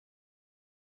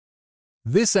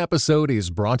This episode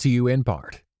is brought to you in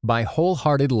part by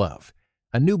Wholehearted Love,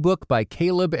 a new book by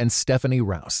Caleb and Stephanie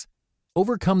Rouse.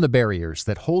 Overcome the barriers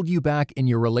that hold you back in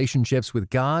your relationships with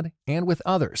God and with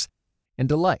others, and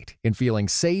delight in feeling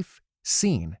safe,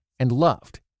 seen, and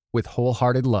loved with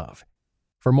Wholehearted Love.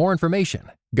 For more information,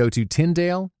 go to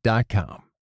Tyndale.com.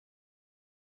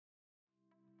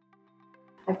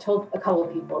 I've told a couple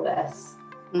of people this,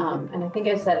 and I think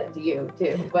I said it to you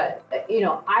too, but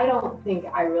I don't think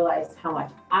I realized how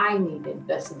much I needed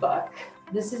this book.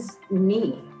 This is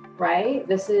me, right?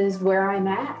 This is where I'm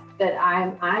at, that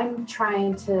I'm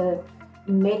trying to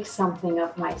make something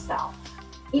of myself.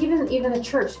 Even the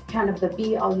church, kind of the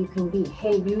be all you can be.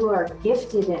 Hey, you are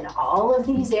gifted in all of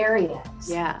these areas.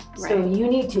 Yeah, right. So you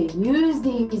need to use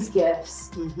these gifts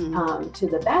to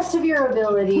the best of your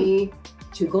ability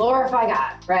to glorify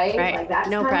God, right? Like that's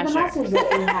no kind of the message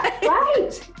that we have.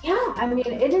 Right. Yeah. I mean,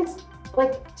 it is,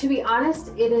 like, to be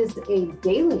honest, it is a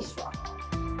daily struggle.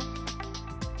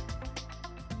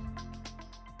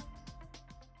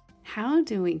 How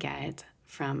do we get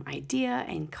from idea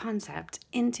and concept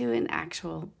into an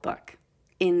actual book?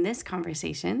 In this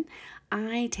conversation,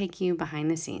 I take you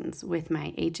behind the scenes with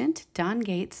my agent, Don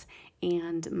Gates,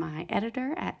 and my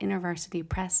editor at InterVarsity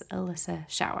Press, Alyssa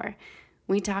Schauer.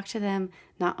 We talk to them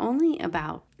not only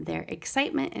about their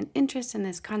excitement and interest in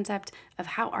this concept of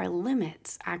how our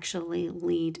limits actually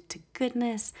lead to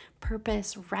goodness,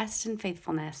 purpose, rest, and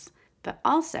faithfulness, but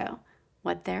also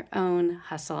what their own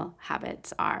hustle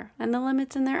habits are and the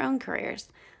limits in their own careers.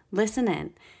 Listen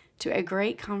in to a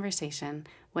great conversation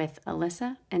with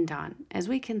Alyssa and Don as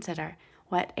we consider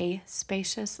what a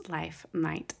spacious life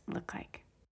might look like.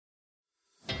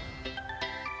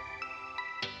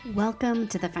 Welcome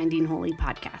to the Finding Holy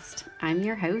podcast. I'm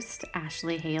your host,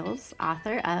 Ashley Hales,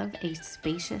 author of A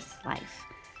Spacious Life.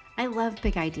 I love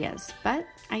big ideas, but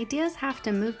ideas have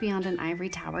to move beyond an ivory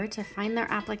tower to find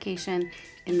their application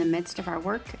in the midst of our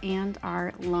work and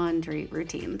our laundry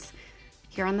routines.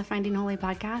 Here on the Finding Holy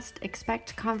podcast,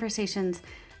 expect conversations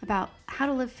about how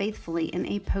to live faithfully in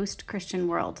a post-Christian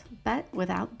world, but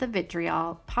without the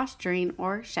vitriol, posturing,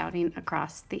 or shouting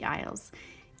across the aisles.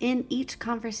 In each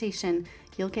conversation,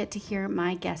 you'll get to hear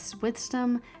my guests'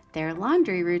 wisdom, their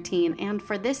laundry routine, and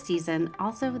for this season,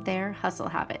 also their hustle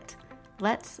habit.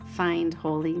 Let's find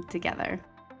holy together.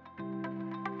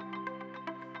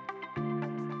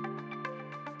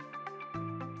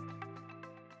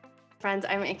 Friends,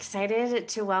 I'm excited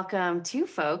to welcome two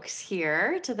folks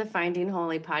here to the Finding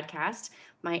Holy podcast,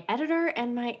 my editor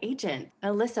and my agent.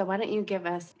 Alyssa, why don't you give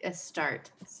us a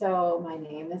start? So my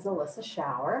name is Alyssa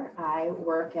Schauer. I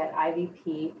work at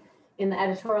IVP in the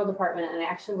editorial department, and I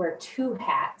actually wear two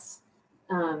hats.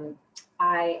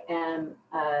 I am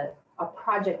a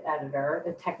project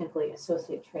editor, technically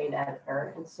associate trade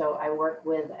editor, and so I work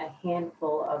with a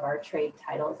handful of our trade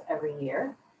titles every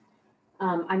year.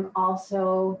 I'm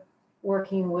also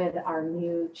working with our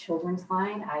new children's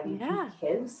line, IVP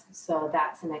Kids. So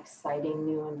that's an exciting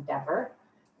new endeavor.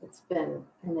 It's been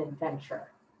an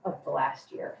adventure of the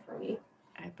last year for me.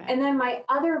 I bet. And then my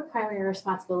other primary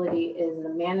responsibility is the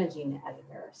managing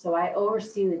editor. So I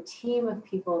oversee the team of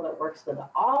people that works with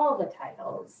all the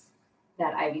titles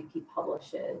that IVP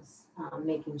publishes,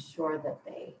 making sure that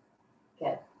they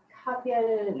get copy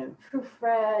edited and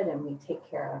proofread, and we take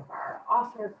care of our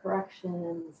author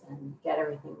corrections and get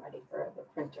everything ready for the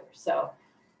printer. So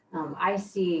I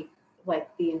see like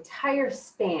the entire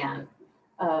span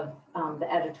of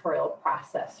the editorial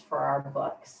process for our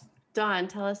books. Don,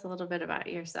 tell us a little bit about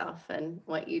yourself and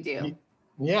what you do.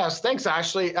 Yes, thanks,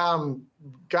 Ashley. After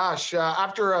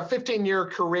a 15-year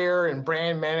career in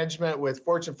brand management with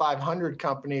Fortune 500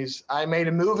 companies, I made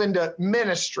a move into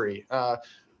ministry.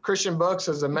 Christian Books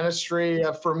is a ministry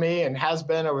for me and has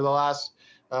been over the last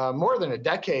more than a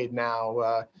decade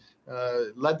now.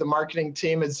 Led the marketing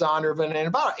team at Zondervan, and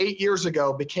about 8 years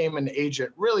ago became an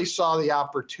agent. Really saw the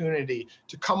opportunity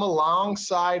to come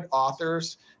alongside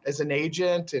authors as an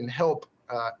agent and help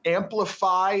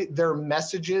amplify their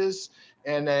messages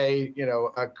in a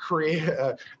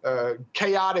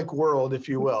chaotic world, if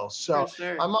you will. So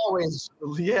sure. I'm always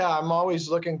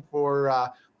looking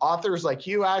for authors like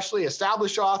you, Ashley,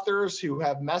 established authors who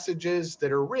have messages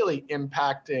that are really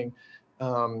impacting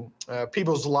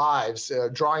people's lives,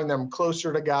 drawing them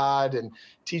closer to God and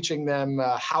teaching them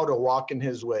how to walk in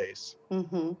his ways.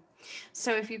 Mm-hmm.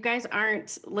 So if you guys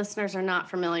listeners are not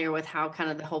familiar with how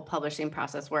kind of the whole publishing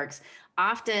process works,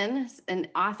 often an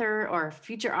author or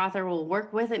future author will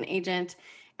work with an agent,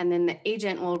 and then the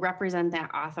agent will represent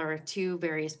that author to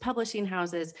various publishing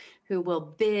houses who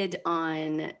will bid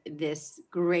on this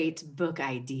great book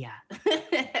idea.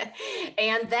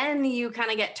 And then you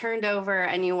kind of get turned over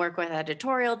and you work with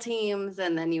editorial teams,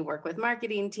 and then you work with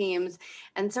marketing teams.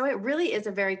 And so it really is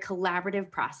a very collaborative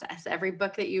process. Every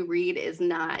book that you read is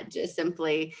not just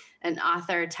simply an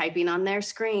author typing on their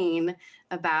screen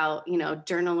about,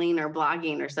 journaling or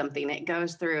blogging or something. It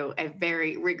goes through a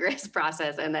very rigorous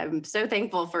process. And I'm so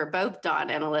thankful for both Dawn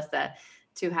and Alyssa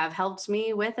to have helped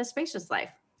me with A Spacious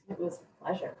Life. It was a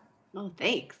pleasure. Oh,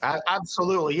 thanks.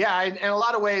 Absolutely. Yeah. In a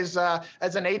lot of ways,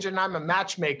 as an agent, I'm a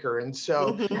matchmaker. And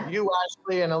so you,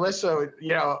 Ashley, and Alyssa,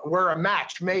 we're a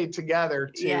match made together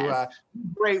to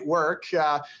great work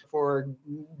for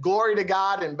glory to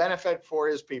God and benefit for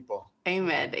his people.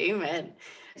 Amen. Amen.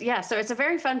 Yeah. So it's a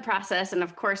very fun process. And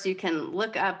of course, you can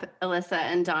look up Alyssa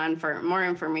and Dawn for more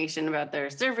information about their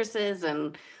services,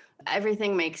 and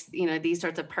everything makes, these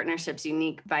sorts of partnerships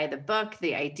unique by the book,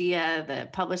 the idea, the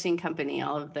publishing company,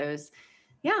 all of those,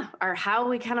 are how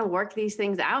we kind of work these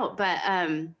things out. But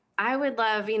I would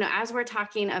love, as we're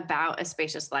talking about A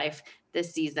Spacious Life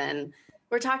this season,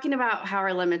 we're talking about how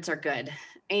our limits are good.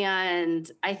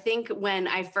 And I think when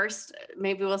I first,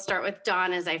 maybe we'll start with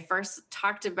Dawn, as I first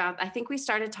talked about, I think we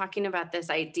started talking about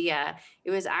this idea. It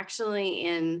was actually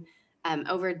in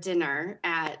over dinner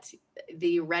at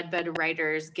the Redbud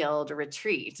Writers Guild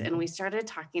retreat. And we started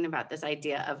talking about this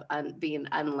idea of being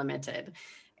unlimited.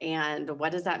 And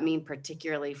what does that mean,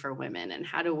 particularly for women? And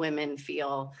how do women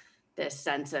feel this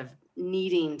sense of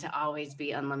needing to always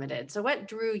be unlimited? So what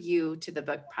drew you to the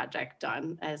book project,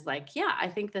 Dawn, as I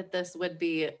think that this would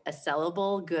be a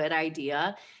sellable, good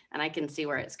idea, and I can see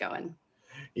where it's going?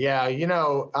 Yeah,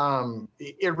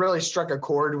 it really struck a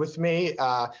chord with me.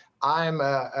 I'm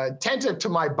attentive to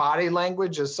my body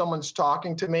language as someone's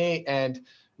talking to me, and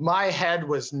my head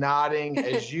was nodding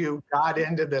as you got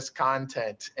into this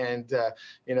content. And,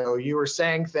 you were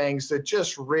saying things that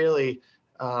just really,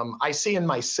 I see in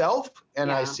myself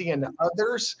and I see in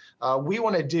others. We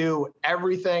want to do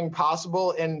everything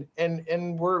possible, and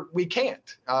we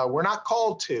can't. We're not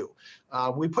called to.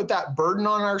 We put that burden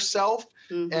on ourselves.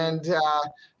 Mm-hmm. And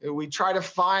we try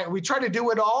to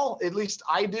do it all. At least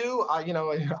I do. I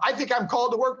think I'm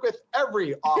called to work with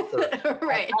every author.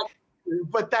 Right.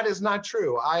 But that is not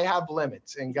true. I have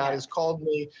limits, and God has called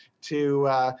me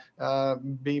to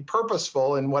be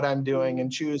purposeful in what I'm doing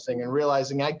and choosing, and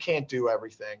realizing I can't do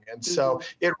everything. And so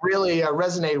it really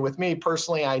resonated with me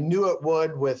personally. I knew it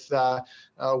would with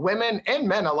women and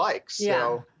men alike.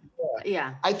 So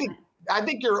I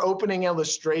think your opening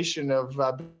illustration of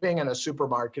being in a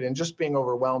supermarket and just being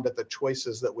overwhelmed at the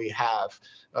choices that we have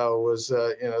was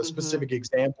a specific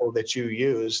example that you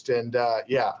used. And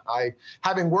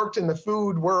having worked in the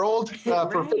food world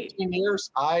for 15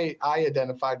 years, I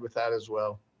identified with that as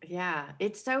well. Yeah,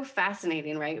 it's so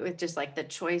fascinating, right? With just the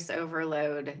choice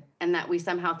overload, and that we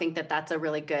somehow think that that's a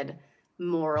really good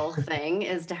moral thing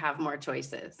is to have more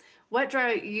choices. What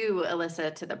drew you,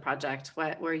 Alyssa, to the project?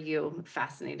 What were you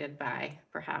fascinated by,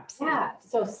 perhaps? Yeah,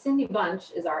 so Cindy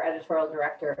Bunch is our editorial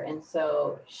director, and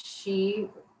so she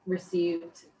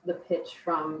received the pitch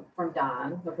from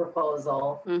Dawn, the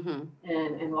proposal,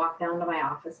 and walked down to my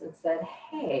office and said,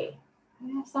 "Hey, I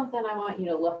have something I want you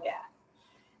to look at."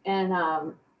 And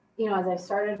as I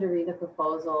started to read the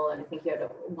proposal, and I think you had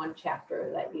one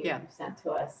chapter that you sent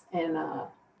to us, and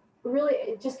really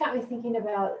it just got me thinking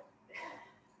about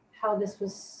how this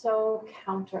was so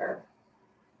counter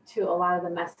to a lot of the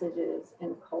messages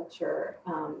and culture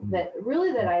that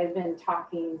I had been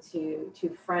talking to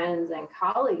friends and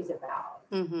colleagues about,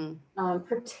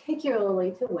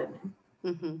 particularly to women.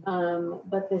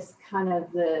 But this kind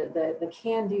of the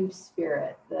can-do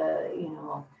spirit,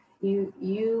 you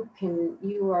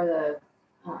are the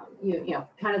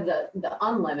kind of the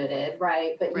unlimited,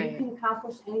 right? But you can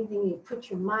accomplish anything you put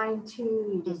your mind to.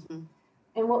 You just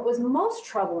And what was most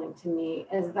troubling to me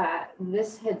is that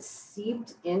this had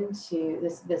seeped into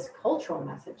this cultural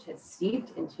message had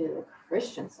seeped into the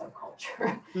Christian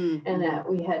subculture, and that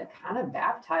we had kind of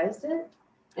baptized it.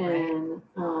 And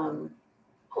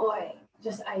I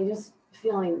just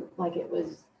feeling like it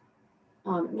was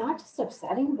not just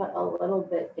upsetting, but a little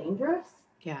bit dangerous.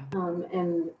 Yeah.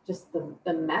 And just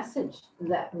the message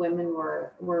that women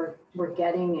were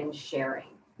getting and sharing.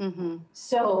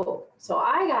 So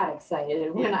I got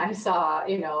excited when I saw,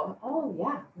 the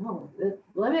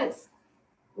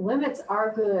limits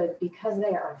are good because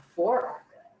they are for our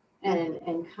good,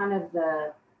 and kind of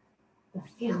the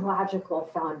theological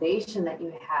foundation that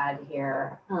you had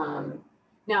here.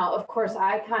 Now, of course,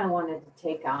 I kind of wanted to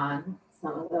take on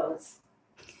some of those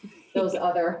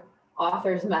other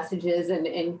authors' messages and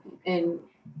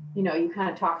you kind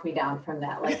of talked me down from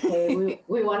that. Like, hey,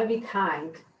 we want to be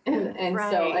kind. And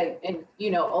Right.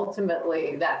 so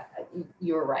ultimately that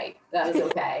you were right. That was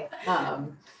okay.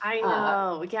 I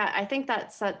know. Yeah. I think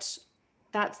that's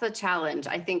the challenge.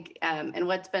 I think, and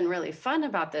what's been really fun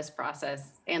about this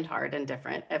process, and hard and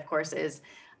different, of course, is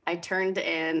I turned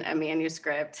in a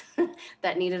manuscript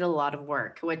that needed a lot of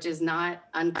work, which is not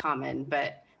uncommon,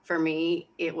 but for me,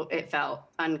 it felt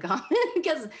uncommon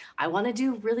because I want to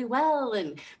do really well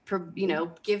and,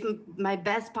 give my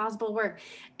best possible work.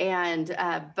 And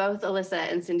both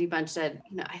Alyssa and Cindy Bunch said,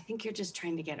 I think you're just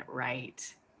trying to get it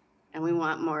right, and we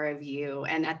want more of you.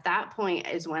 And at that point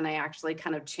is when I actually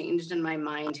kind of changed in my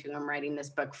mind who I'm writing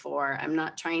this book for. I'm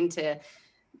not trying to,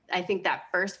 I think that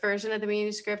first version of the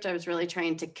manuscript, I was really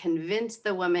trying to convince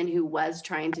the woman who was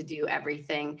trying to do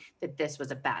everything that this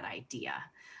was a bad idea.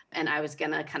 And I was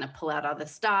going to kind of pull out all the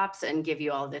stops and give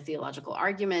you all the theological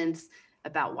arguments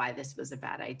about why this was a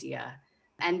bad idea.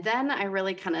 And then I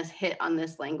really kind of hit on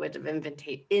this language of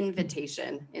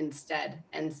invitation instead,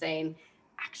 and saying,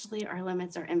 actually, our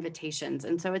limits are invitations.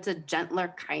 And so it's a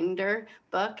gentler, kinder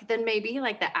book than maybe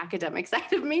like the academic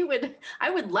side of me I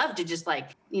would love to just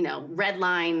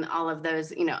redline all of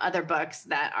those, other books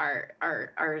that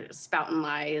are spouting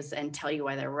lies and tell you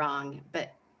why they're wrong.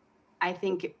 But I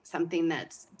think something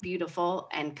that's beautiful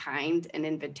and kind and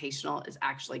invitational is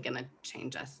actually going to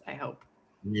change us, I hope.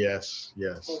 Yes.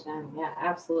 Amen. Yeah,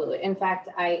 absolutely. In fact,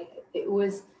 it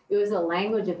was a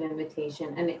language of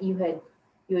invitation, and you had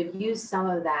used some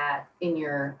of that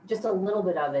in just a little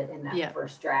bit of it in that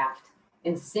first draft.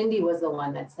 And Cindy was the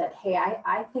one that said, hey,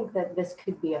 I think that this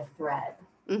could be a thread.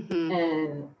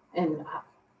 Mm-hmm. And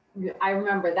I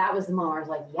remember that was the moment where I was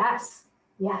like,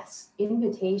 yes,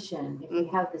 invitation. If we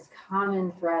have this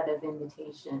common thread of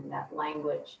invitation, that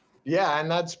language. Yeah, and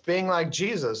that's being like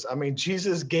Jesus. I mean,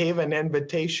 Jesus gave an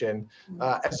invitation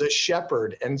as a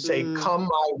shepherd and say, come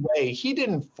my way. He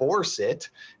didn't force it.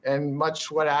 And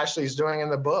much what Ashley's doing in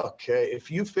the book.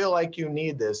 If you feel like you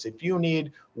need this, if you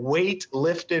need weight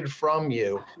lifted from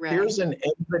you, here's an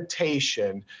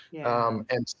invitation. Yeah.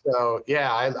 And so,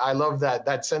 I love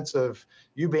that sense of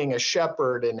you being a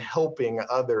shepherd and helping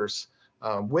others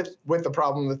with the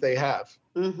problem that they have.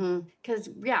 Because,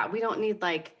 we don't need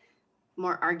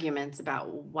more arguments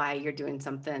about why you're doing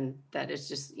something that is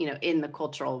just, in the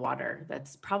cultural water.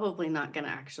 That's probably not going to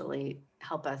actually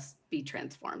help us be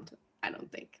transformed, I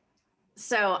don't think.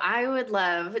 So I would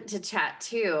love to chat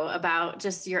too about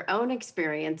just your own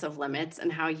experience of limits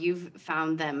and how you've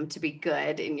found them to be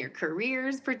good in your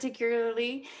careers,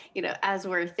 particularly, as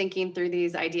we're thinking through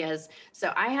these ideas.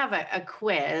 So I have a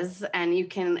quiz, and you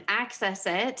can access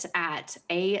it at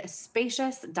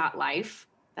aspacious.life.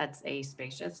 That's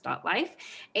aspacious.life.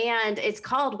 And it's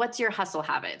called What's Your Hustle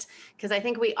Habit? Because I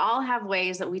think we all have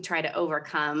ways that we try to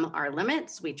overcome our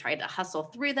limits. We try to hustle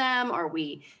through them, or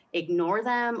we ignore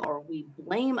them, or we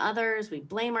blame others. We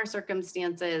blame our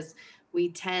circumstances. We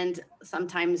tend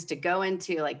sometimes to go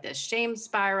into this shame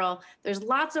spiral. There's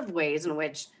lots of ways in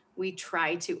which we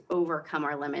try to overcome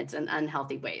our limits in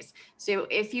unhealthy ways. So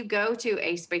if you go to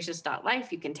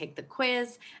aspacious.life, you can take the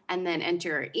quiz and then enter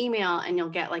your email, and you'll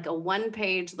get a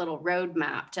one-page little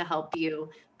roadmap to help you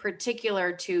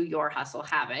particular to your hustle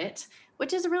habit,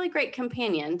 which is a really great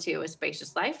companion to A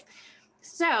Spacious Life.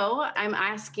 So I'm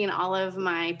asking all of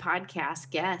my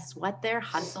podcast guests what their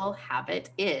hustle habit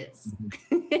is.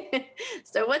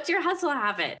 So what's your hustle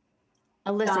habit?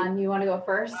 Alyssa, Dawn, you want to go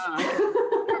first?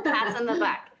 We're passing the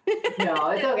buck.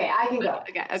 No, it's okay. I can go.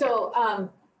 Okay. So,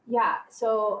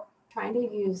 so trying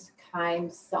to use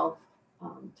kind self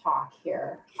talk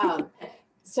here.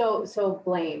 So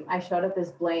blame. I showed up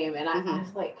as blame, and I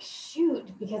was like, shoot,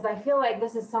 because I feel like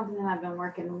this is something that I've been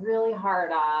working really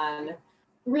hard on,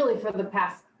 really for the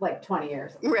past 20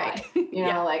 years. Right.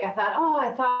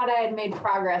 I thought I had made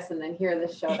progress, and then here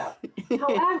this showed up.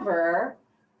 However,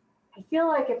 I feel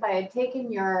like if I had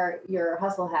taken your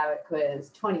hustle habit quiz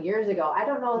 20 years ago, I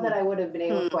don't know that I would have been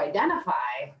able to identify.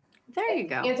 There you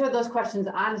go. Answer those questions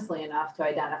honestly enough to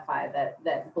identify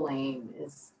that blame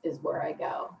is where I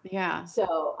go. Yeah.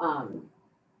 So,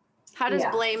 how does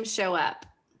blame show up?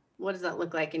 What does that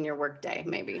look like in your workday,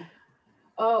 maybe?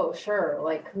 Oh, sure.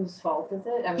 Whose fault is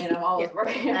it? I mean, I'm always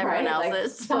working. Everyone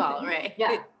else's fault, right?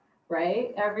 Yeah.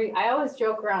 Right. I always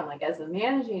joke around, as a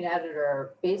managing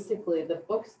editor, basically the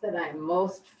books that I'm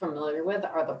most familiar with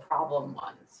are the problem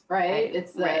ones, right?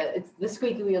 It's the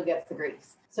squeaky wheel gets the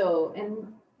grease. So,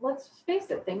 and let's face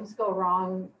it, things go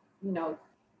wrong, in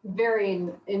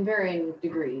varying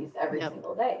degrees every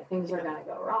single day. Things are going to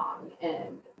go wrong.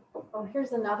 And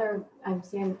here's another, I'm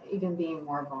seeing even being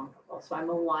more vulnerable. So I'm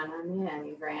a 1 on the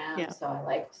Enneagram. Yeah. So I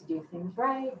like to do things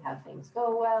right, have things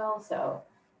go well. So,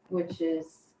 which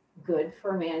is good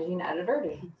for managing editor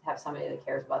to have somebody that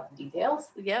cares about the details.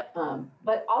 Yep.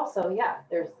 But also,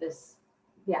 there's this,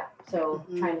 so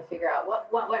trying to figure out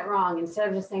what went wrong instead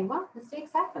of just saying, well,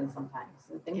 mistakes happen sometimes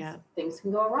and things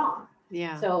can go wrong.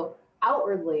 Yeah. So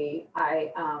outwardly,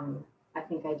 I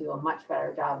think I do a much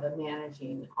better job of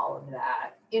managing all of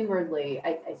that. Inwardly,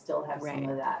 I still have some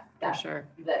of that for sure.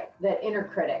 that inner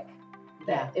critic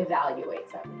that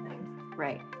evaluates everything.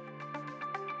 Right.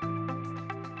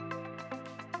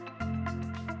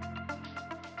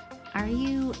 Are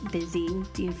you busy?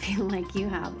 Do you feel like you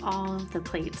have all of the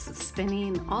plates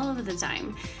spinning all of the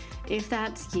time? If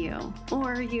that's you,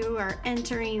 or you are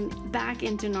entering back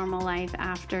into normal life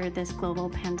after this global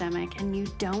pandemic and you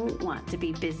don't want to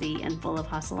be busy and full of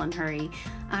hustle and hurry,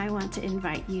 I want to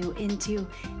invite you into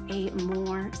a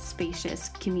more spacious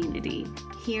community.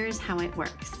 Here's how it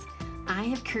works. I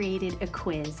have created a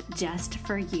quiz just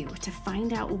for you to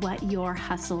find out what your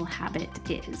hustle habit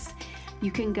is.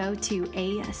 You can go to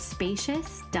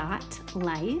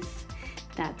aspacious.life.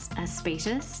 That's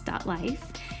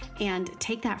aspacious.life. And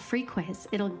take that free quiz.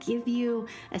 It'll give you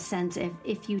a sense of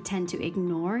if you tend to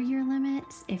ignore your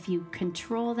limits, if you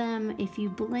control them, if you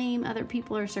blame other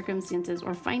people or circumstances,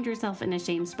 or find yourself in a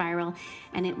shame spiral.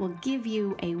 And it will give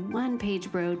you a one-page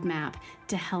roadmap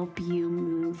to help you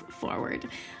move forward.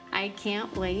 I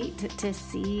can't wait to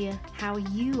see how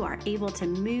you are able to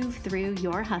move through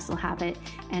your hustle habit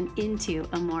and into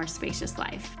a more spacious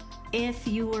life. If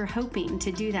you were hoping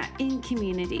to do that in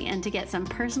community and to get some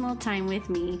personal time with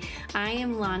me, I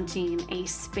am launching a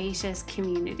spacious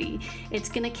community. It's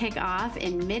going to kick off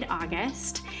in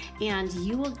mid-August, and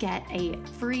you will get a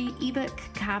free ebook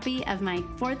copy of my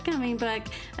forthcoming book,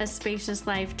 A Spacious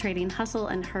Life: Trading Hustle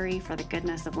and Hurry for the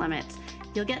Goodness of Limits.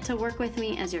 You'll get to work with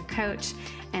me as your coach,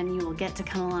 and you will get to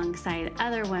come alongside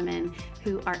other women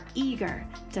who are eager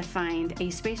to find a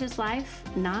spacious life,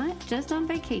 not just on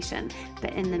vacation,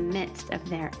 but in the midst of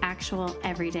their actual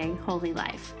everyday holy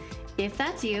life. If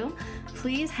that's you,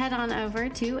 please head on over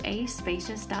to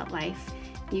aspacious.life.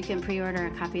 You can pre-order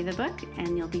a copy of the book,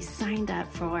 and you'll be signed up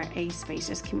for a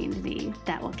spacious community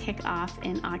that will kick off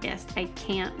in August. I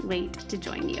can't wait to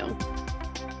join you.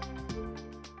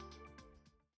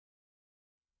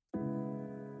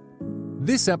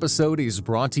 This episode is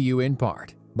brought to you in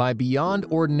part by Beyond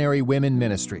Ordinary Women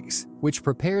Ministries, which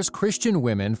prepares Christian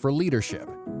women for leadership.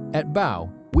 At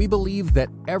BOW, we believe that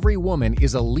every woman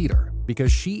is a leader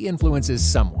because she influences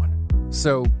someone.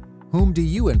 So, whom do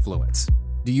you influence?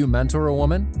 Do you mentor a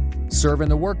woman? Serve in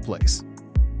the workplace?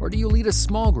 Or do you lead a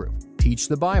small group, teach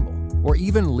the Bible, or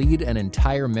even lead an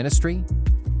entire ministry?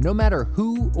 No matter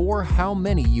who or how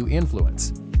many you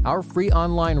influence, our free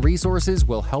online resources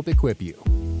will help equip you.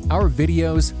 Our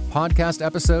videos, podcast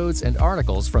episodes, and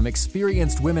articles from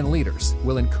experienced women leaders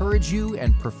will encourage you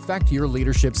and perfect your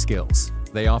leadership skills.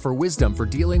 They offer wisdom for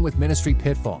dealing with ministry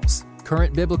pitfalls,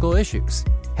 current biblical issues,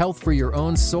 health for your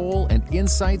own soul, and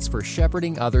insights for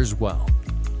shepherding others well.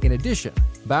 In addition,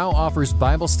 BOW offers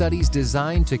Bible studies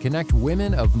designed to connect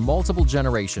women of multiple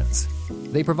generations.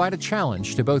 They provide a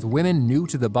challenge to both women new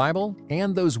to the Bible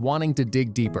and those wanting to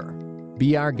dig deeper.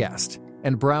 Be our guest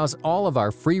and browse all of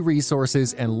our free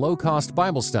resources and low-cost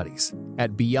Bible studies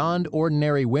at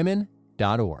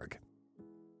beyondordinarywomen.org.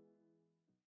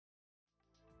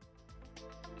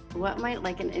 What might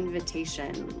like an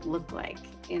invitation look like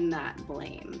in that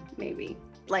blame, maybe?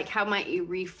 Like, how might you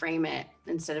reframe it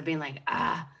instead of being like,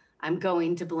 I'm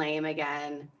going to blame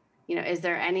again? You know, is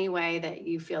there any way that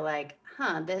you feel like,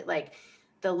 that like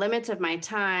the limits of my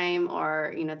time,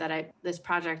 or, you know, that this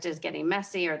project is getting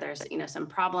messy, or there's, you know, some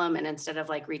problem, and instead of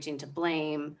like reaching to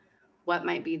blame, what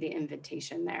might be the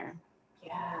invitation there?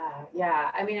 Yeah.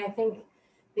 I mean, I think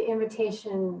the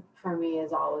invitation for me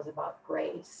is always about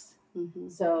grace. Mm-hmm.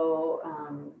 So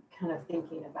kind of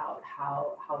thinking about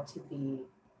how to be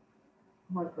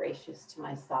more gracious to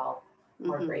myself,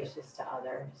 more mm-hmm. gracious to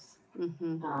others,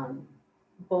 mm-hmm.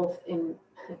 both in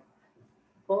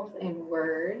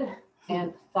word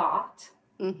and thought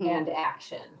mm-hmm. and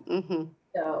action. Mm-hmm.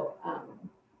 So,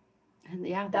 and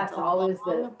yeah, that's always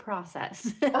the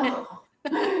process.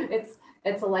 It's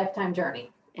a lifetime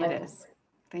journey. It is.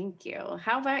 Thank you.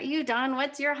 How about you, Don?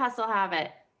 What's your hustle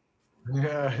habit?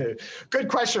 Yeah, good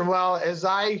question. Well, as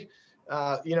I,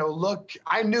 look,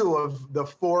 I knew of the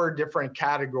 4 different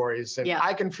categories, and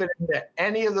I can fit into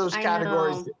any of those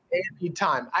categories at any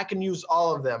time. I can use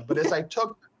all of them. But as I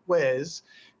took the quiz,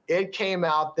 it came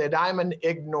out that I'm an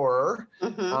ignorer,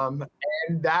 mm-hmm.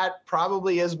 And that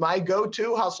probably is my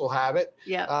go-to hustle habit.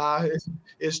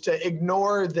 Is to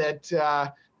ignore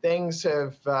that things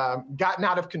have gotten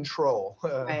out of control.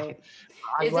 Right.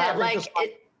 I'm Is glad it that like, this-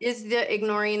 is the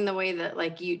ignoring the way that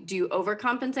like you do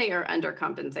overcompensate or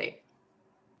undercompensate?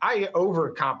 I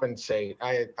overcompensate.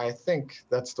 I think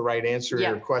that's the right answer to Yeah.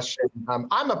 your question.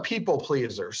 I'm a people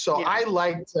pleaser, so Yeah. I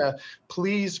like to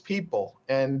please people.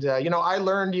 And I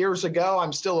learned years ago,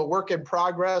 I'm still a work in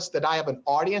progress, that I have an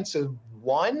audience of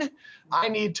one. I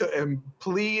need to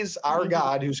please our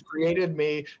God who's created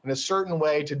me in a certain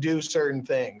way to do certain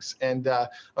things. And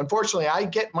unfortunately, I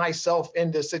get myself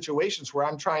into situations where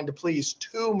I'm trying to please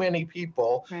too many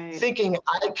people, Right. thinking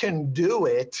I can do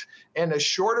it in a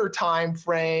shorter time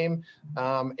frame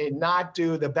and not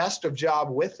do the best of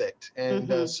job with it.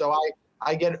 And so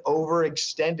I get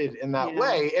overextended in that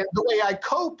way. And the way I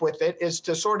cope with it is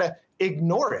to sort of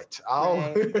ignore it.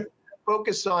 I'll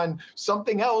focus on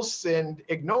something else and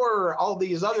ignore all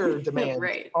these other demands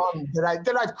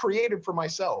that I've created for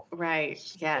myself. Right.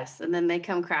 Yes. And then they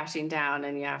come crashing down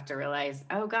and you have to realize,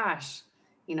 oh gosh,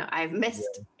 I've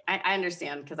missed, I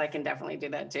understand, because I can definitely do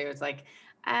that too. It's like,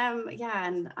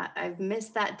 and I've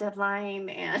missed that deadline,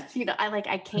 and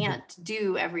I can't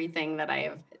do everything that I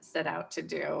have set out to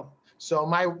do. So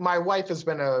my wife has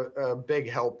been a big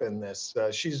help in this.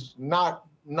 She's not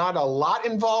a lot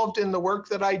involved in the work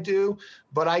that I do,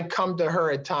 but I come to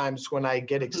her at times when I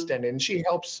get extended, and she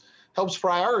helps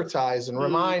prioritize and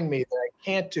remind me that I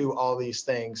can't do all these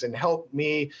things, and help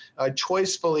me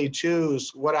choicefully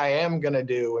choose what I am going to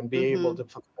do and be able to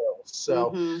fulfill.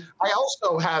 So I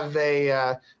also have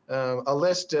a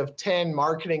list of 10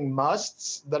 marketing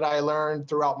musts that I learned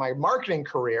throughout my marketing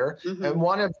career. And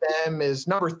one of them is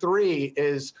number 3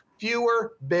 is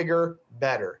fewer, bigger,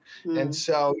 better. And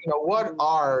so, what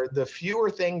are the fewer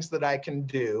things that I can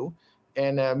do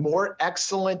in a more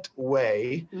excellent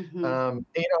way, and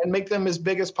make them as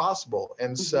big as possible.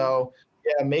 And so,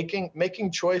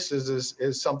 making choices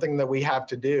is something that we have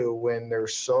to do when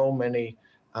there's so many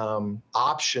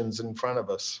options in front of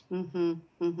us.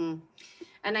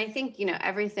 And I think,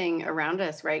 everything around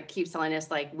us, right, keeps telling us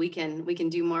like we can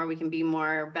do more, we can be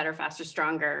more, better, faster,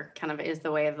 stronger, kind of is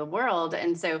the way of the world.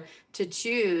 And so to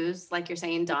choose, like you're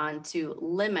saying, Dawn, to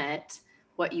limit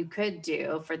what you could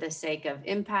do for the sake of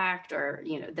impact, or,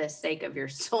 the sake of your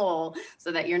soul,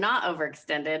 so that you're not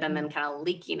overextended and then kind of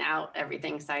leaking out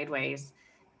everything sideways,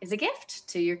 is a gift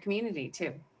to your community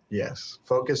too. Yes.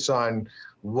 Focus on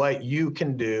what you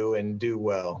can do and do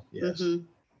well. Yes.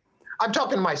 I'm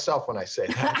talking to myself when I say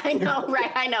that. I know,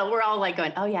 right? I know. We're all like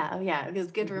going, oh yeah. It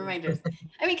was good reminders.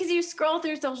 I mean, because you scroll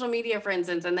through social media, for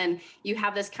instance, and then you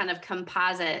have this kind of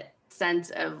composite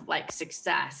sense of like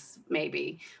success,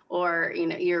 maybe, or,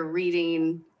 you're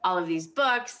reading all of these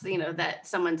books, that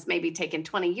someone's maybe taken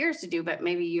 20 years to do, but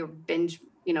maybe you're binge,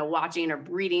 watching or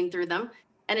reading through them.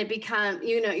 And it becomes,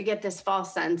 you get this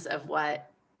false sense of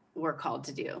what we're called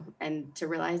to do, and to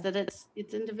realize that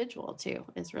it's individual too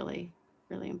is really,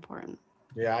 really important.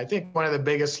 Yeah, I think one of the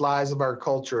biggest lies of our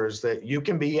culture is that you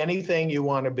can be anything you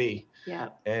want to be. Yeah.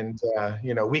 And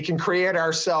we can create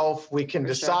ourselves, we can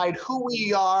decide who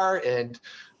we are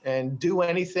and do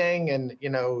anything, and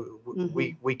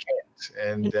we can't.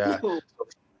 And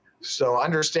so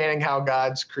understanding how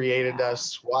God's created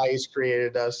us, why He's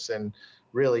created us, and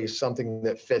really something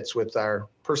that fits with our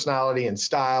personality and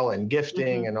style and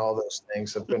gifting and all those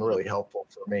things have been really helpful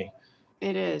for me.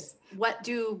 It is. What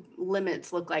do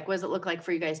limits look like? What does it look like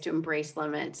for you guys to embrace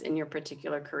limits in your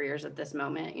particular careers at this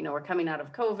moment? We're coming out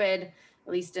of COVID, at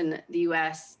least in the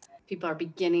US, people are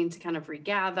beginning to kind of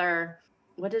regather.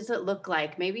 What does it look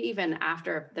like, maybe even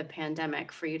after the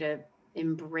pandemic, for you to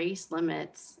embrace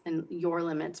limits, and your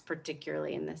limits,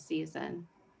 particularly in this season?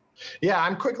 Yeah,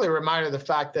 I'm quickly reminded of the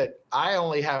fact that I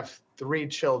only have 3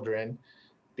 children,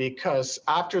 because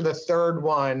after the third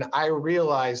one, I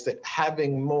realized that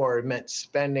having more meant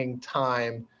spending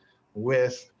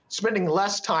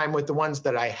less time with the ones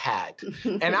that I had.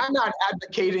 And I'm not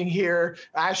advocating here,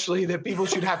 Ashley, that people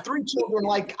should have 3 children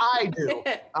like I do.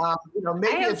 Maybe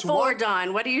I have it's 4,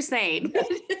 Dawn. What are you saying?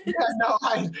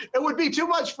 It would be too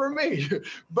much for me.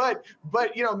 But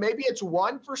maybe it's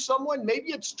 1 for someone,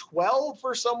 maybe it's 12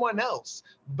 for someone else.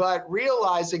 But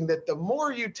realizing that the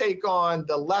more you take on,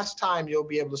 the less time you'll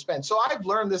be able to spend. So I've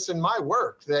learned this in my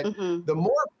work, that the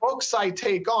more books I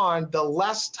take on, the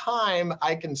less time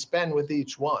I can spend with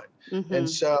each one. And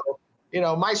so,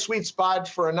 my sweet spot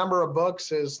for a number of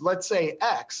books is, let's say,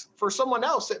 X. For someone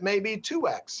else, it may be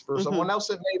 2X. For someone else,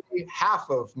 it may be half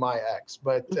of my X.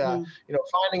 But,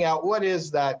 finding out what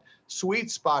is that sweet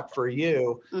spot for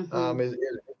you is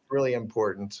really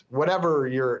important, whatever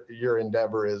your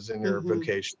endeavor is in your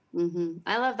vocation.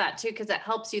 I love that too, because it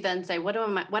helps you then say, what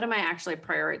am I actually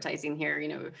prioritizing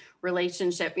here?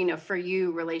 Relationship, for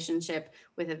you, relationship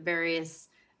with a various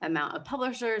amount of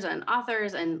publishers and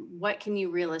authors, and what can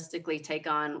you realistically take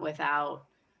on without,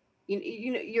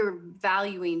 you're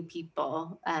valuing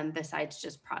people besides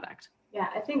just product. Yeah,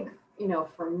 I think,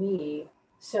 for me,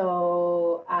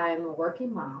 so I'm a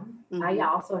working mom. I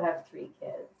also have 3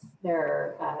 kids.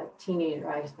 They're teenage,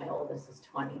 I guess my oldest is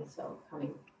 20, so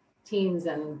coming teens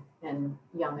and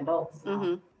young adults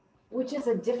now, which is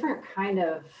a different kind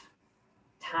of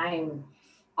time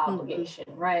obligation,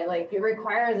 right? Like it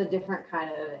requires a different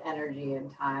kind of energy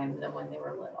and time than when they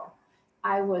were little.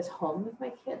 I was home with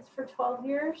my kids for 12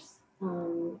 years.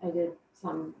 I did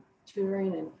some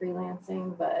tutoring and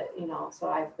freelancing, but so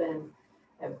I've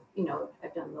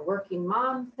done the working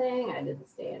mom thing. I did the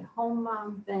stay-at-home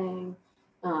mom thing.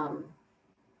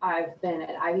 I've been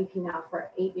at IVP now for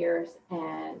 8 years,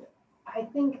 and I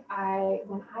think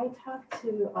when I talk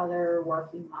to other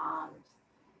working moms,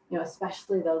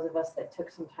 especially those of us that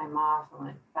took some time off and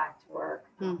went back to work,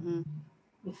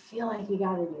 you feel like you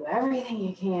got to do everything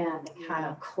you can to kind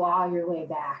of claw your way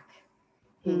back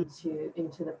into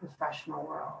the professional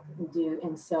world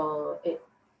and so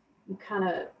you kind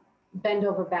of bend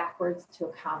over backwards to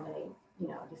accommodate,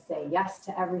 to say yes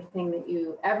to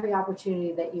every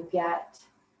opportunity that you get.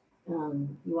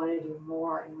 You want to do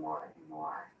more and more and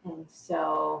more. And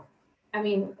so, I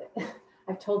mean,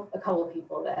 I've told a couple of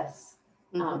people this,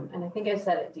 and I think I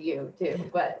said it to you too,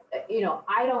 but,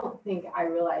 I don't think I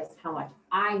realized how much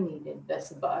I needed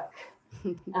this book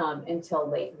until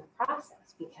late in the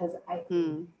process, because I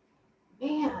think,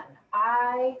 man,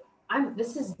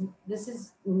 this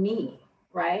is me,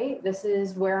 right? This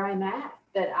is where I'm at,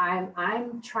 that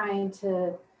I'm trying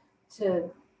to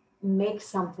make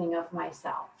something of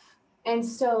myself. And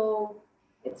so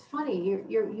it's funny,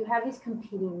 you have these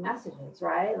competing messages,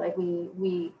 right? Like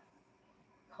we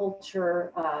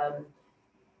culture,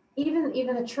 even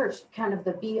the church, kind of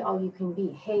the be all you can be.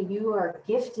 Hey, you are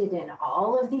gifted in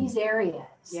all of these areas.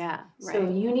 Yeah. Right. So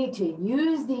you need to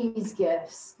use these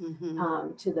gifts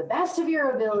to the best of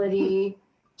your ability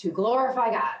to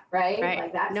glorify God, right?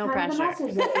 Like that's no kind pressure.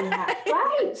 of the message that we have.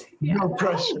 Right. No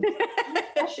pressure. No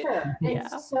pressure. And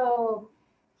so,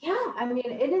 I mean,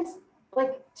 it is,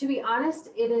 like, to be honest,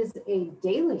 it is a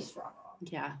daily struggle.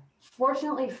 Yeah.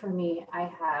 Fortunately for me,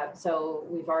 so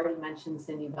we've already mentioned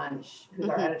Cindy Bunch, who's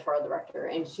our editorial director,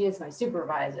 and she is my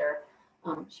supervisor.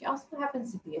 She also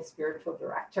happens to be a spiritual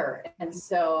director. And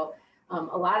so a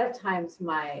lot of times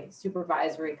my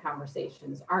supervisory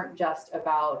conversations aren't just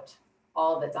about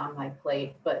all that's on my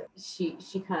plate, but she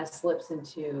kind of slips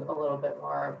into a little bit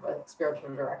more of a spiritual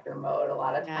director mode a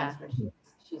lot of times when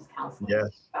she's counseling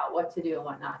about what to do and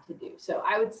what not to do. So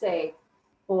I would say,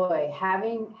 boy,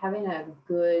 having a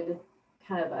good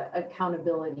kind of a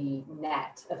accountability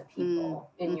net of people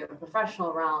in your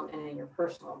professional realm and in your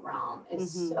personal realm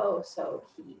is so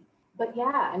key. But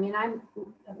I mean, I'm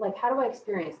like, how do I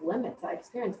experience limits? I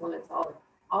experience limits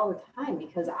all the time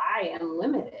because I am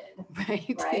limited,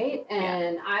 right?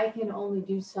 And I can only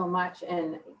do so much,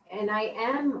 and I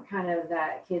am kind of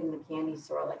that kid in the candy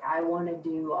store. Like, I want to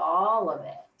do all of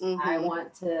it. I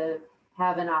want to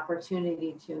have an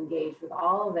opportunity to engage with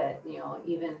all of it,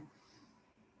 even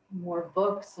more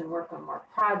books and work on more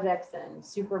projects and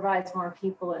supervise more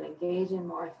people and engage in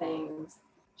more things.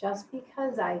 Just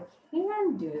because I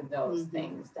can do those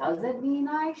things doesn't mean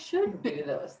I should do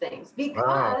those things,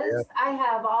 because I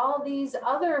have all these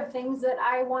other things that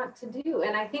I want to do.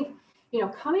 And I think,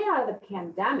 coming out of the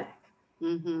pandemic,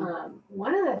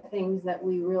 one of the things that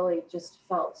we really just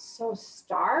felt so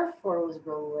starved for was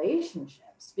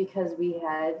relationships, because we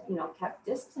had, kept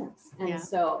distance. And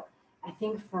so I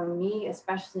think for me,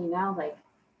 especially now, like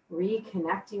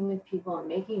reconnecting with people and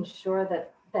making sure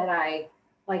that I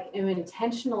am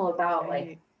intentional about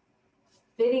like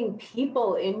fitting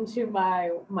people into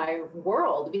my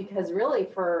world, because really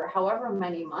for however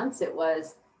many months it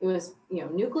was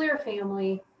nuclear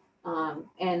family,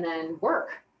 and then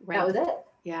work. That was it.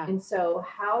 Yeah. And so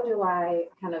how do I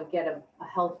kind of get a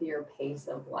healthier pace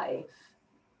of life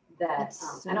that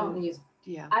I don't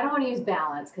want to use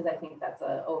balance, because I think that's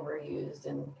a overused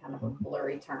and kind of a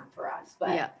blurry term for us.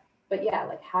 But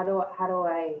like how do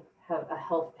I have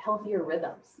a healthier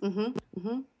rhythms?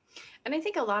 And I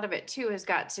think a lot of it too has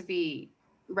got to be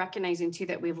recognizing too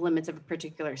that we have limits of a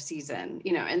particular season,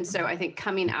 and so I think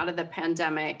coming out of the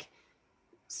pandemic,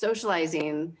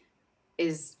 socializing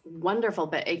is wonderful,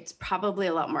 but it's probably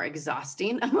a lot more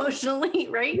exhausting emotionally,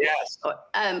 right? Yes.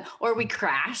 Or we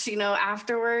crash,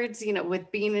 afterwards,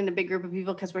 with being in a big group of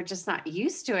people because we're just not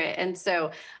used to it. And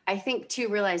so I think too,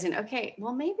 realizing, okay,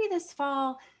 well, maybe this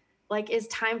fall, is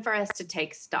time for us to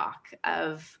take stock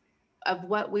of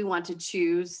what we want to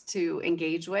choose to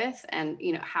engage with and,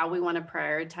 how we want to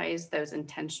prioritize those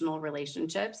intentional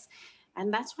relationships.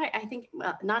 And that's why I think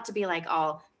not to be like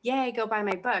all, yay, go buy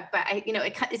my book, but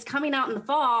it's coming out in the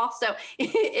fall. So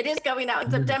it is coming out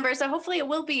in September. So hopefully it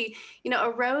will be, a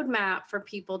roadmap for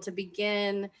people to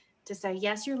begin to say,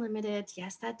 yes, you're limited.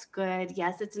 Yes, that's good.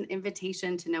 Yes, it's an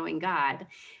invitation to knowing God.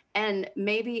 And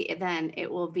maybe then it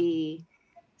will be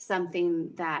something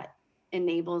that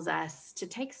enables us to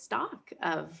take stock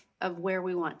of where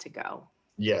we want to go.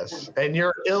 Yes. And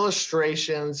your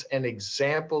illustrations and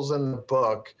examples in the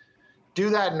book do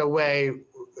that in a way.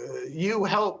 You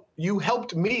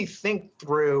helped me think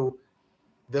through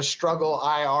the struggle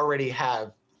I already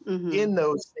have in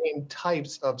those same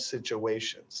types of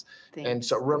situations. Thanks. And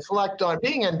so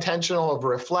being intentional of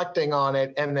reflecting on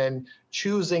it and then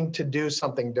choosing to do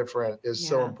something different is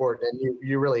so important. And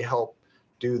you really help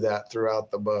do that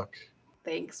throughout the book.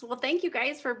 Thanks. Well, thank you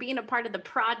guys for being a part of the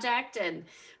project and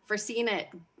for seeing it,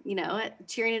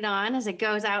 cheering it on as it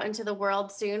goes out into the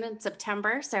world soon in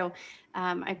September. So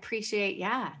I appreciate,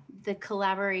 the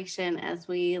collaboration as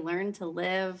we learn to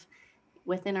live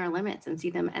within our limits and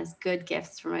see them as good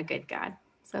gifts from a good God.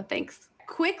 So thanks.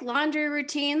 Quick laundry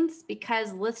routines,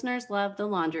 because listeners love the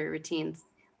laundry routines.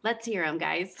 Let's hear them,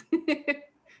 guys.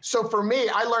 So for me,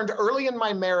 I learned early in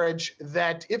my marriage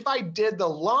that if I did the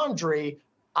laundry,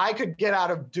 I could get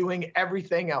out of doing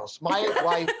everything else. My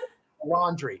wife,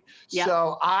 laundry. Yep.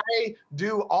 So I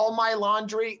do all my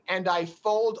laundry and I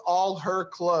fold all her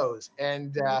clothes.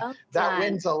 And that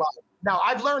wins a lot. Now,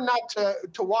 I've learned not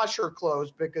to wash her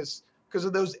clothes because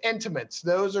of those intimates.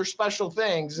 Those are special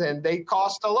things and they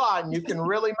cost a lot and you can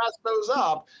really mess those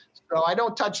up. So I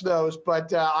don't touch those,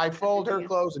 but I fold her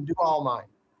clothes and do all mine.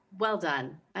 Well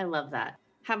done. I love that.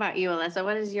 How about you, Alyssa?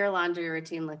 What does your laundry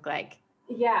routine look like?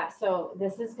 Yeah, so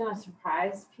this is going to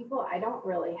surprise people. I don't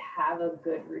really have a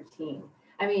good routine.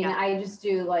 I mean, I just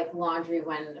do laundry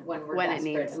when we're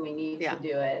desperate and we need to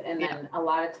do it. And then a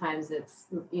lot of times it's,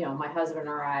 my husband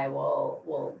or I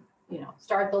will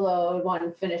start the load,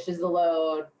 one finishes the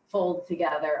load, fold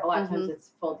together. A lot of times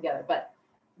it's fold together. But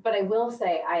I will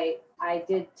say I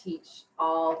did teach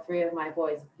all three of my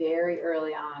boys very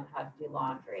early on how to do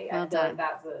laundry. I feel like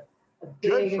that's a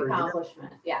big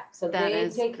accomplishment. Yeah. So they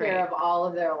take care of all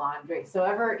of their laundry. So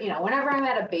whenever I'm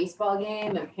at a baseball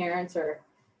game and parents are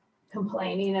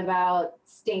complaining about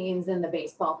stains in the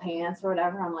baseball pants or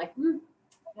whatever, I'm like,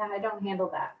 I don't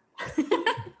handle that.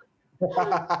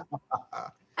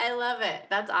 I love it.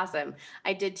 That's awesome.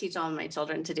 I did teach all of my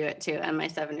children to do it too. And my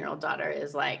 7-year-old daughter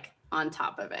is on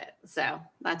top of it. So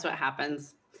that's what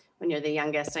happens when you're the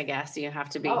youngest, I guess. You have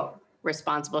to be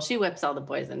responsible. She whips all the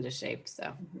boys into shape.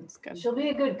 So it's good. She'll be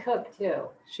a good cook too.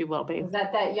 She will be.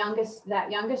 That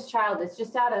youngest child, it's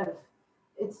just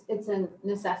it's a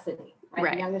necessity,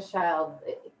 right? The youngest child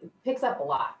it picks up a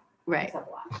lot. Right. Picks up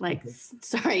a lot.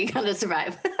 Sorry, you gotta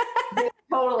survive.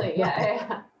 Totally.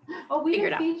 Yeah. Oh, we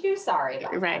didn't feed you? Sorry.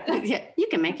 Right. Yeah. You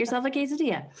can make yourself a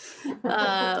quesadilla.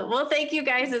 Well, thank you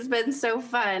guys. It's been so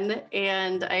fun.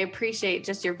 And I appreciate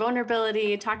just your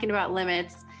vulnerability, talking about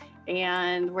limits,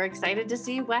 and we're excited to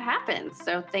see what happens.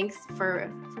 So thanks for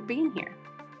being here.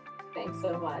 Thanks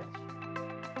so much.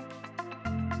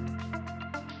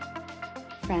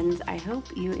 Friends, I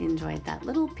hope you enjoyed that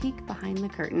little peek behind the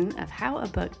curtain of how a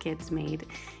book gets made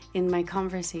in my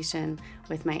conversation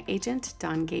with my agent,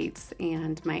 Don Gates,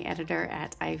 and my editor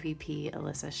at IVP,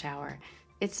 Alyssa Schauer.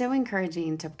 It's so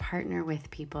encouraging to partner with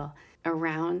people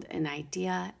around an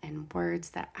idea and words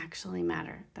that actually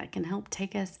matter, that can help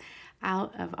take us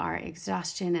out of our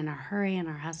exhaustion and our hurry and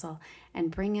our hustle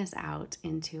and bring us out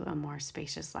into a more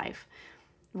spacious life.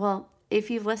 Well, if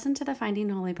you've listened to the Finding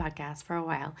Holy podcast for a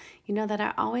while, you know that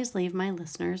I always leave my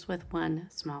listeners with one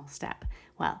small step.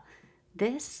 Well,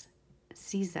 this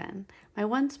season, my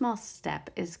one small step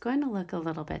is going to look a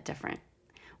little bit different.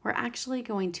 We're actually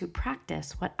going to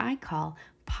practice what I call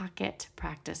pocket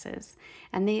practices.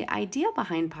 And the idea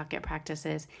behind pocket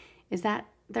practices is that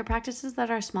they're practices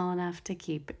that are small enough to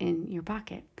keep in your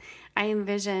pocket. I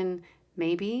envision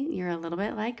maybe you're a little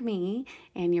bit like me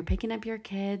and you're picking up your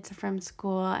kids from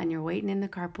school and you're waiting in the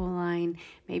carpool line.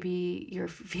 Maybe you're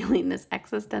feeling this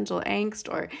existential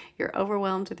angst or you're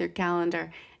overwhelmed with your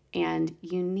calendar. and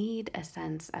you need a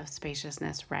sense of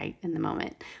spaciousness right in the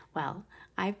moment. Well,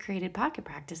 I've created pocket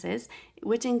practices,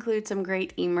 which include some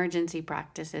great emergency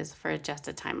practices for just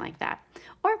a time like that.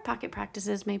 Or pocket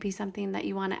practices may be something that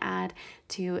you want to add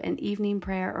to an evening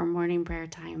prayer or morning prayer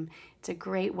time. It's a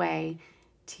great way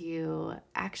to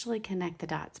actually connect the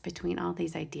dots between all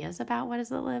these ideas about what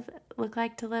does it look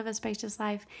like to live a spacious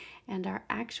life and our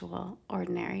actual,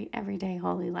 ordinary, everyday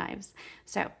holy lives.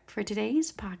 So for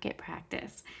today's pocket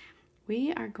practice,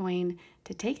 we are going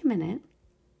to take a minute,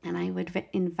 and I would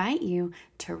invite you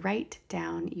to write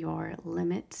down your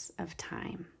limits of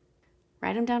time.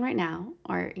 Write them down right now,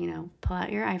 or, pull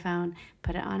out your iPhone,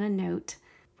 put it on a note.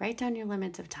 Write down your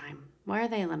limits of time. Where are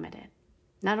they limited?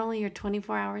 Not only your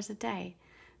 24 hours a day,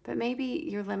 but maybe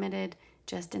you're limited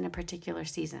just in a particular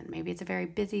season. Maybe it's a very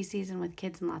busy season with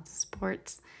kids and lots of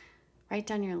sports. Write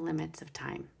down your limits of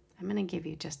time. I'm going to give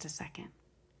you just a second.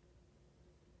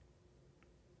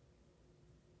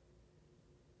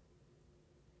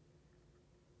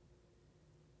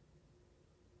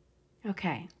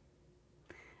 Okay,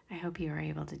 I hope you are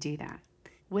able to do that.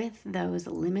 With those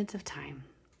limits of time,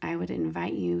 I would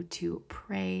invite you to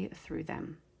pray through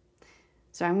them.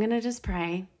 So I'm going to just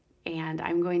pray, and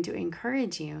I'm going to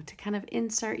encourage you to kind of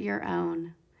insert your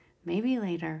own, maybe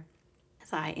later,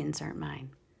 as I insert mine.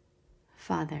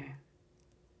 Father,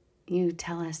 you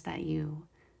tell us that you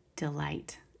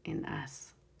delight in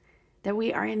us, that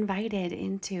we are invited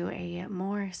into a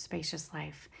more spacious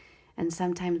life. And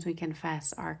sometimes we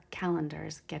confess our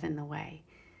calendars get in the way.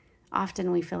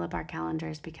 Often we fill up our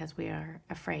calendars because we are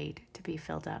afraid to be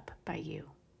filled up by you.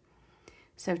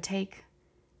 So take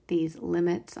these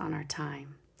limits on our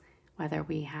time, whether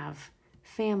we have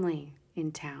family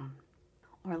in town,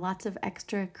 or lots of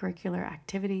extracurricular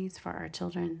activities for our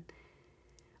children,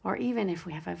 or even if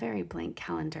we have a very blank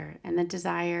calendar and the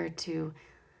desire to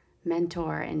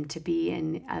mentor and to be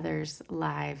in others'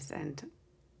 lives and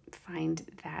find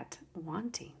that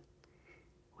wanting.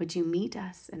 Would you meet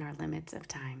us in our limits of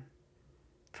time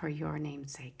for your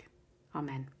name's sake?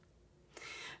 Amen.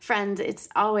 Friends, it's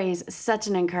always such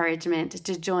an encouragement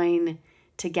to join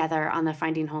together on the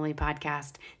Finding Holy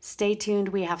podcast. Stay tuned.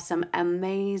 We have some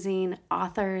amazing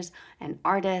authors and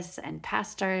artists and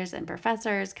pastors and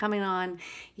professors coming on.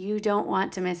 You don't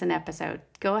want to miss an episode.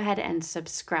 Go ahead and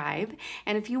subscribe.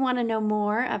 And if you want to know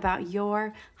more about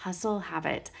your hustle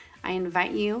habit, I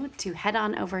invite you to head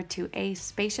on over to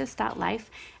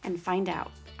aspacious.life and find out,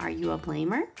 are you a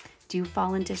blamer? Do you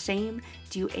fall into shame?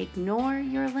 Do you ignore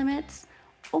your limits?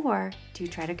 Or do you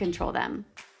try to control them?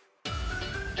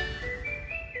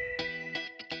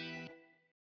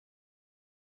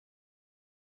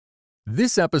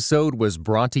 This episode was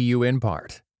brought to you in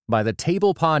part by the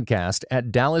Table Podcast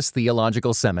at Dallas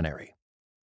Theological Seminary.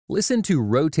 Listen to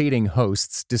rotating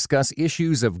hosts discuss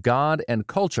issues of God and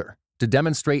culture to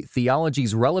demonstrate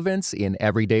theology's relevance in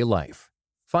everyday life.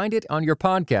 Find it on your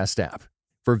podcast app.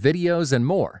 For videos and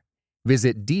more,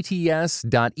 visit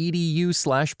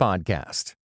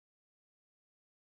dts.edu/podcast.